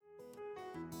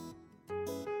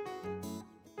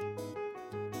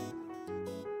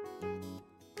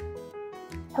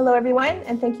Hello, everyone,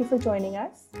 and thank you for joining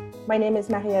us. My name is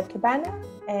Marie-Ève Cabana,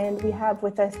 and we have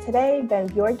with us today Ben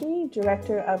Bjorgi,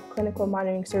 Director of Clinical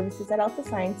Monitoring Services at Alta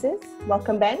Sciences.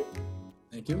 Welcome, Ben.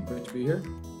 Thank you. Great to be here.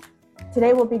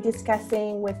 Today, we'll be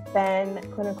discussing with Ben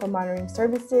clinical monitoring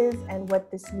services and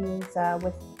what this means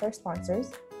with their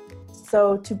sponsors.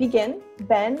 So to begin,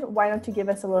 Ben, why don't you give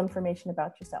us a little information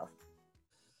about yourself?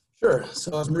 Sure.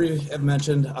 So as Marie-Ève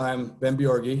mentioned, I'm Ben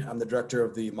Bjorgi. I'm the Director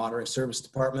of the Monitoring Service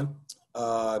Department.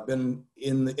 I've been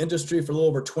in the industry for a little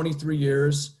over 23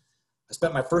 years. I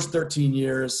spent my first 13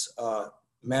 years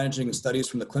managing studies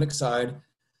from the clinic side.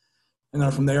 And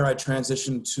then from there, I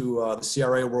transitioned to the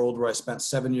CRA world, where I spent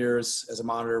 7 years as a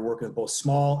monitor working with both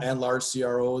small and large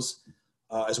CROs,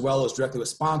 as well as directly with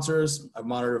sponsors. I've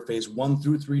monitored phase 1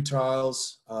 through 3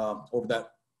 trials over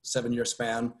that 7-year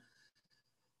span.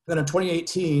 Then in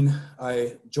 2018,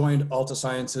 I joined Alta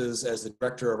Sciences as the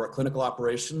Director of our clinical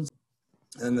operations.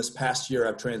 And this past year,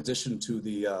 I've transitioned to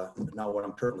the, now what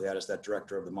I'm currently at is that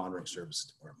Director of the Monitoring Services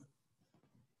Department.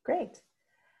 Great.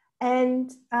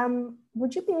 And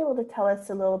would you be able to tell us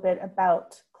a little bit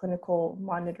about clinical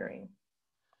monitoring?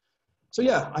 So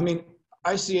yeah, I mean,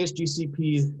 ICH,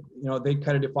 GCP, they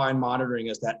kind of define monitoring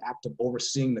as that act of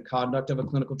overseeing the conduct of a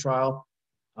clinical trial.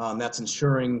 That's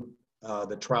ensuring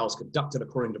the trial is conducted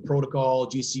according to protocol,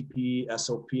 GCP,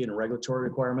 SOP, and regulatory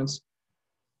requirements.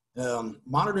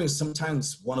 Monitoring is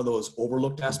sometimes one of those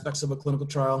overlooked aspects of a clinical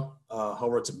trial.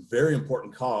 However, it's a very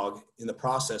important cog in the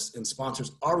process, and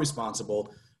sponsors are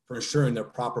responsible for ensuring their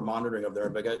proper monitoring of their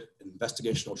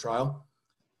investigational trial.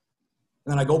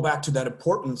 And then I go back to that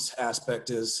importance aspect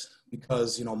is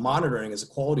because, monitoring is a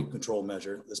quality control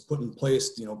measure that's put in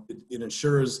place. It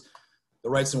ensures the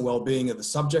rights and well-being of the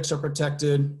subjects are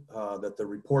protected, that the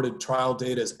reported trial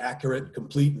data is accurate,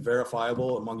 complete, and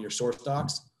verifiable among your source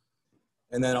docs.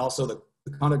 And then also the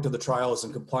conduct of the trial is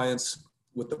in compliance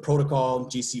with the protocol,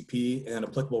 GCP, and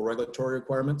applicable regulatory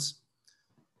requirements.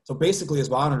 So basically, as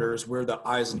monitors, we're the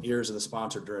eyes and ears of the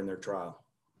sponsor during their trial.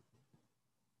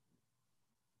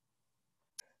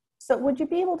 So would you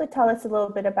be able to tell us a little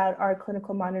bit about our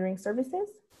clinical monitoring services?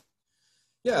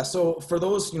 Yeah, so for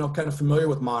those, kind of familiar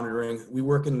with monitoring, we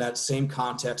work in that same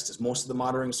context as most of the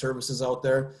monitoring services out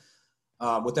there.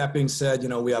 With that being said,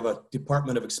 we have a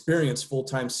department of experienced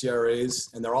full-time CRAs,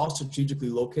 and they're all strategically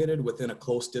located within a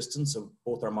close distance of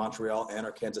both our Montreal and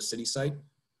our Kansas City site.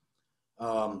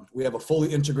 We have a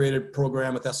fully integrated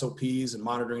program with SOPs and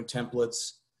monitoring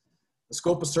templates. The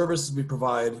scope of services we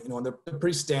provide, and they're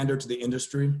pretty standard to the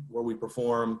industry, where we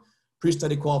perform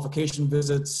pre-study qualification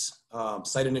visits,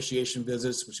 site initiation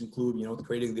visits, which include,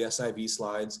 creating the SIV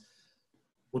slides.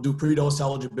 We'll do pre-dose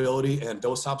eligibility and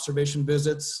dose observation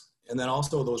visits. And then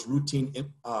also those routine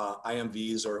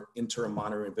IMVs or interim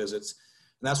monitoring visits.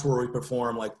 And that's where we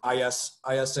perform like ISF,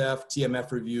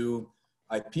 TMF review,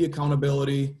 IP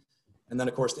accountability, and then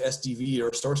of course the SDV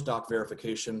or source doc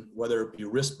verification, whether it be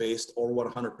risk-based or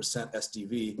 100%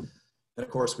 SDV. And of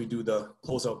course we do the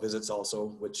closeout visits also,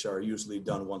 which are usually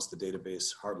done once the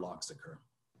database hard locks occur.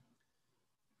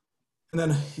 And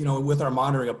then, with our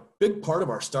monitoring, a big part of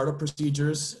our startup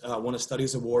procedures, when a study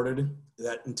is awarded,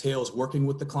 that entails working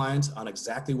with the client on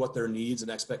exactly what their needs and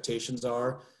expectations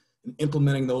are, and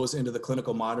implementing those into the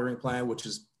clinical monitoring plan, which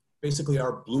is basically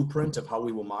our blueprint of how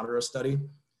we will monitor a study.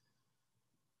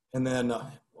 And then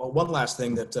one last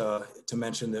thing that to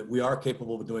mention, that we are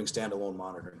capable of doing standalone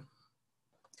monitoring.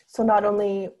 So not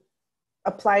only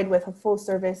applied with a full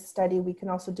service study, we can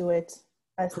also do it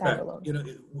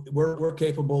standalone. We're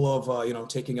capable of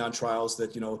taking on trials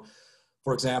that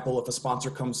for example, if a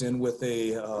sponsor comes in with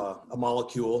a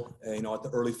molecule at the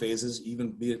early phases,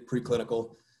 even be it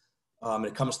preclinical, and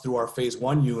it comes through our phase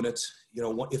 1 unit,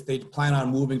 if they plan on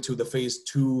moving to the phase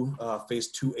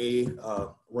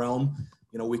 2A realm,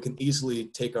 we can easily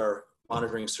take our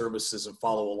monitoring services and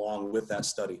follow along with that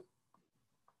study.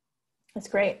 That's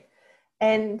great.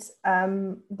 And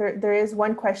there is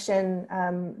one question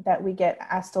that we get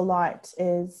asked a lot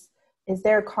is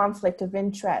there a conflict of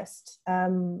interest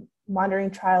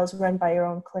monitoring trials run by your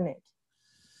own clinic?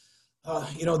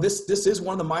 This is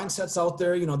one of the mindsets out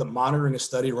there, the monitoring a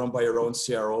study run by your own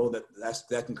CRO,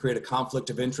 that can create a conflict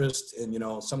of interest.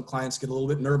 And, some clients get a little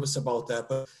bit nervous about that,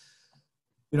 but,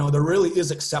 there really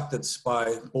is acceptance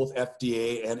by both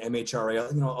FDA and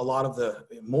MHRA.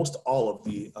 Most all of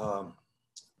the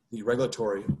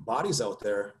regulatory bodies out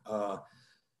there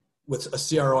with a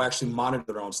CRO actually monitor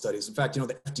their own studies. In fact,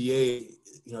 the FDA,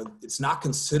 it's not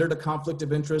considered a conflict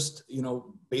of interest,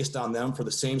 based on them for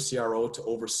the same CRO to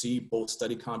oversee both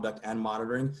study conduct and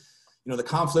monitoring. The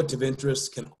conflict of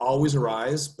interest can always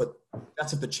arise, but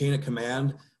that's at the chain of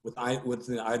command with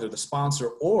either the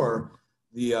sponsor or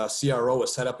the CRO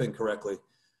is set up incorrectly.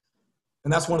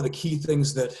 And that's one of the key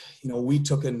things that, we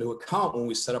took into account when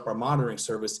we set up our monitoring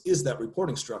service is that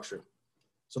reporting structure.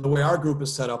 So the way our group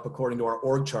is set up according to our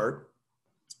org chart,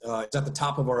 it's at the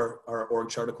top of our org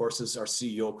chart, of course, is our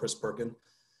CEO, Chris Perkin.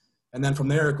 And then from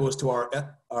there, it goes to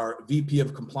our VP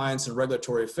of Compliance and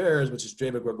Regulatory Affairs, which is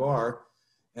David Gregoire.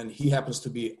 And he happens to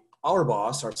be our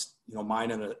boss,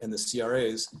 mine and the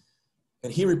CRAs.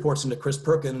 And he reports into Chris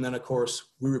Perkin, and then of course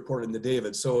we report into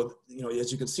David. So,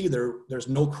 as you can see there's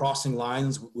no crossing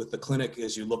lines with the clinic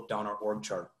as you look down our org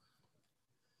chart.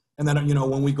 And then,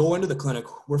 when we go into the clinic,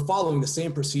 we're following the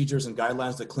same procedures and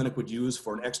guidelines the clinic would use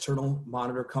for an external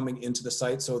monitor coming into the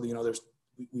site. So,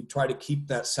 we try to keep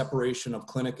that separation of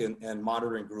clinic and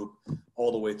monitoring group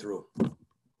all the way through.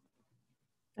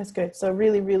 That's good. So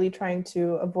really, really trying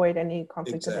to avoid any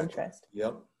conflict of interest.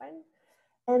 Yep.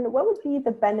 And what would be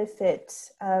the benefit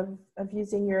of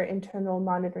using your internal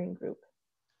monitoring group?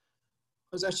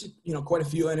 There's actually, quite a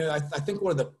few. And I think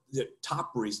one of the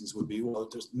top reasons would be, well,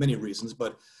 there's many reasons,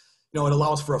 but, it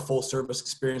allows for a full service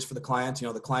experience for the client.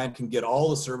 The client can get all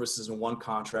the services in one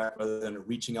contract rather than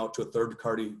reaching out to a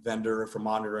third-party vendor for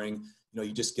monitoring.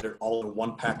 You just get it all in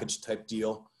one package type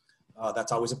deal.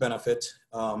 That's always a benefit.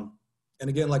 And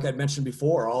again, like I mentioned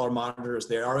before, all our monitors,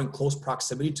 they are in close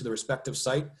proximity to the respective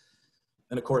site.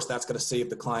 And of course, that's going to save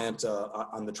the client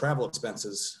on the travel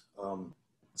expenses.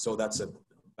 So that's a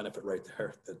benefit right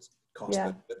there. That's cost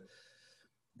benefit.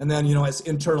 And then, as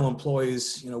internal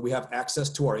employees, we have access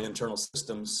to our internal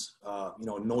systems.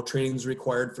 No training is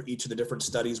required for each of the different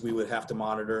studies we would have to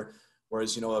monitor.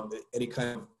 Whereas, any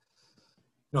kind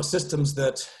of, systems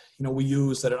that, we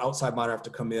use that an outside monitor have to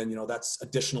come in, that's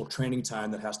additional training time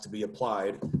that has to be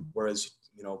applied. Whereas,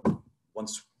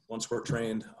 once we're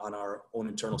trained on our own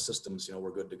internal systems, we're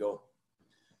good to go.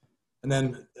 And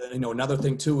then, another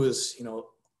thing too is,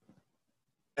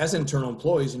 as internal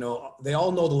employees, they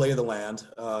all know the lay of the land,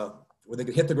 where they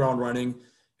can hit the ground running,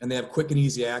 and they have quick and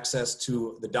easy access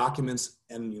to the documents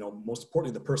and, most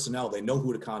importantly, the personnel. They know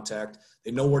who to contact.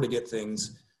 They know where to get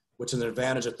things, which is an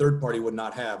advantage a third party would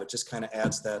not have. It just kind of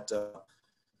adds that,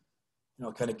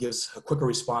 kind of gives a quicker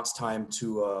response time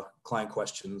to client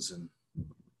questions.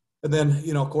 And then,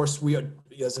 of course, we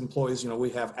as employees, we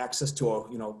have access to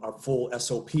our full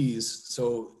SOPs.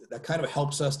 So that kind of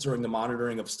helps us during the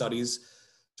monitoring of studies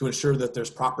to ensure that there's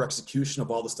proper execution of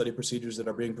all the study procedures that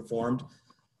are being performed.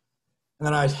 And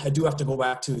then I do have to go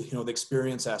back to, the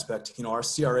experience aspect. Our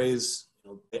CRAs,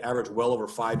 they average well over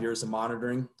 5 years of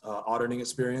monitoring, auditing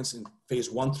experience in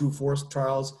phase 1 through 4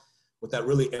 trials, with that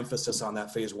really emphasis on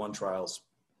that phase 1 trials.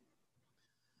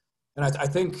 And I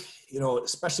think,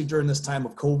 especially during this time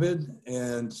of COVID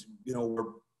and, where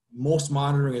most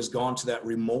monitoring has gone to that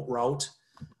remote route,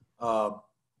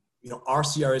 our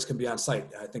CRAs can be on site.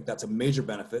 I think that's a major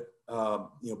benefit.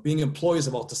 Being employees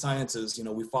of Alta Sciences,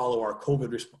 we follow our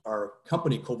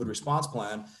company COVID response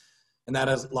plan, and that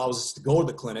allows us to go to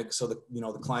the clinic so that,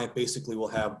 the client basically will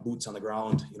have boots on the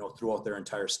ground, throughout their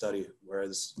entire study,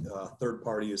 whereas third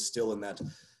party is still in that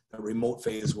remote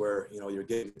phase where, you're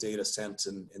getting data sent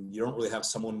and you don't really have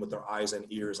someone with their eyes and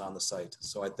ears on the site.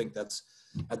 So I think that's,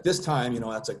 at this time,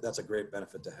 that's a great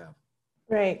benefit to have.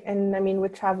 Right. And I mean,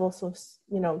 with travel, so,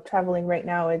 traveling right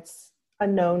now, it's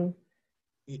unknown.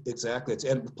 Exactly.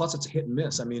 And plus it's a hit and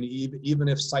miss. I mean, even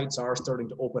if sites are starting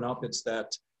to open up, it's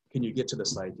that, can you get to the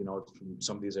site, from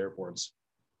some of these airports?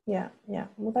 Yeah.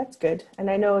 Well, that's good. And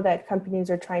I know that companies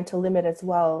are trying to limit as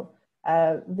well,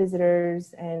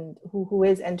 visitors and who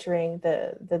is entering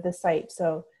the site.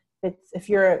 So if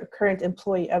you're a current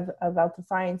employee of Alta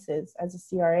Sciences as a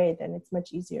CRA, then it's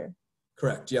much easier.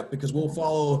 Correct. Yeah, because we'll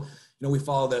follow, we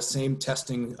follow that same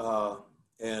testing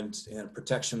and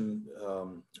protection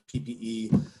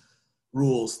PPE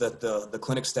rules that the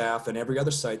clinic staff and every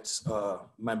other site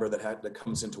member that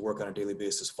comes into work on a daily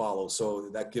basis follow. So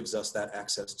that gives us that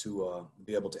access to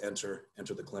be able to enter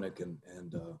the clinic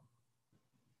and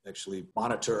actually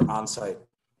monitor on site.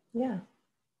 Yeah,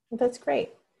 well, that's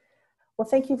great. Well,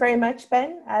 thank you very much,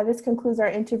 Ben. This concludes our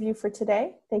interview for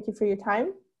today. Thank you for your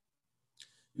time.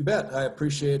 You bet. I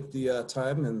appreciate the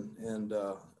time and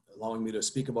allowing me to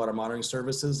speak about our monitoring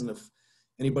services. And if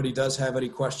anybody does have any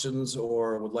questions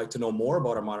or would like to know more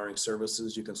about our monitoring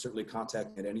services, you can certainly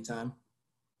contact me at any time.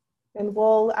 And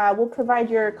we'll provide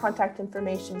your contact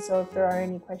information. So if there are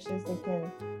any questions,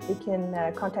 they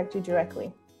can contact you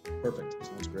directly. Perfect.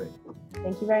 Sounds great.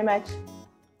 Thank you very much.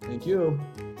 Thank you.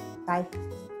 Bye.